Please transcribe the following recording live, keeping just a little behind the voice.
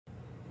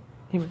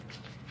Anyway,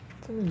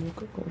 something real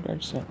quick with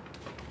regards to that.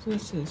 So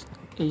this is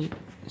a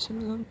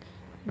Samsung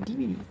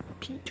DVD,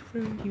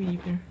 P2 DVD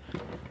player.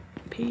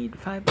 Paid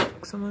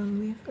 $5 a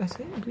month, I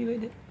believe I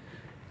did.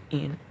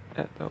 And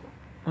at about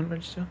on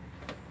register,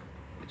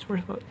 it's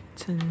worth about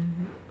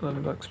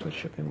 $11 plus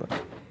shipping, but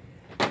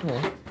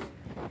yeah,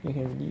 you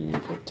can DVD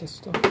for test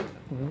stuff.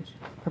 Who knows?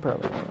 I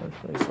probably don't know, it's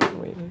probably stuff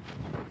away.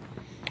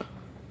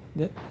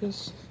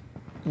 This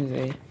is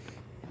a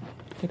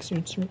Texture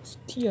Instruments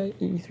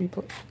TI-83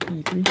 plus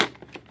E3.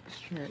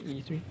 Extra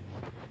 83.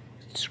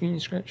 Screen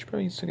scratch,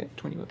 probably still get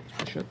 $20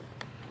 for ship.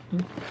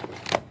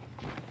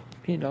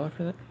 Pay $1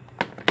 for that.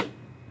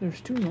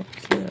 There's two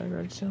notes here I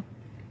read, so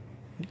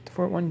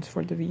one's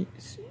for the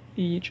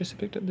VHS. I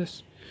picked up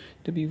this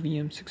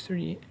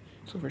WVM638,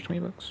 so for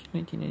 $20,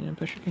 $19.99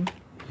 plus shipping.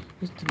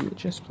 This is the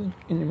VHS player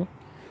in the remote.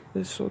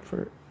 This is sold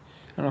for, I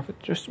don't know if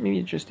it's just, maybe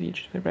it's just the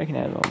VHS player, but I can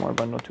add a little more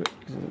bundle to it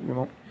because of the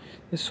remote.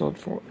 This sold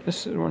for,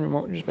 this is one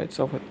remote just by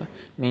itself with the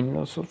main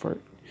wheel, sold for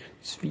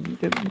this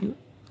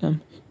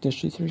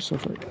VWM-G3,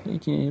 sold for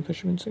 $18.99 plus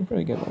shipping, so you can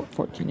probably get about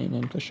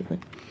 $14.99 plus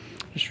shipping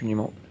just for the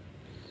remote.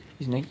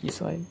 These Nike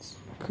slides,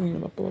 clean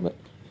them up a little bit.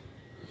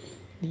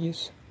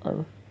 These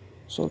are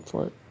sold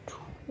for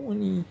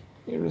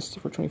they're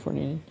listed for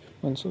 $24.99.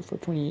 One sold for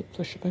 $28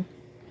 plus shipping.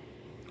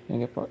 And I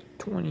get about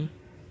 $28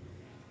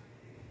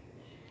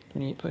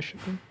 plus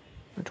shipping,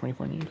 or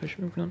 $24.99 plus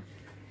shipping for them.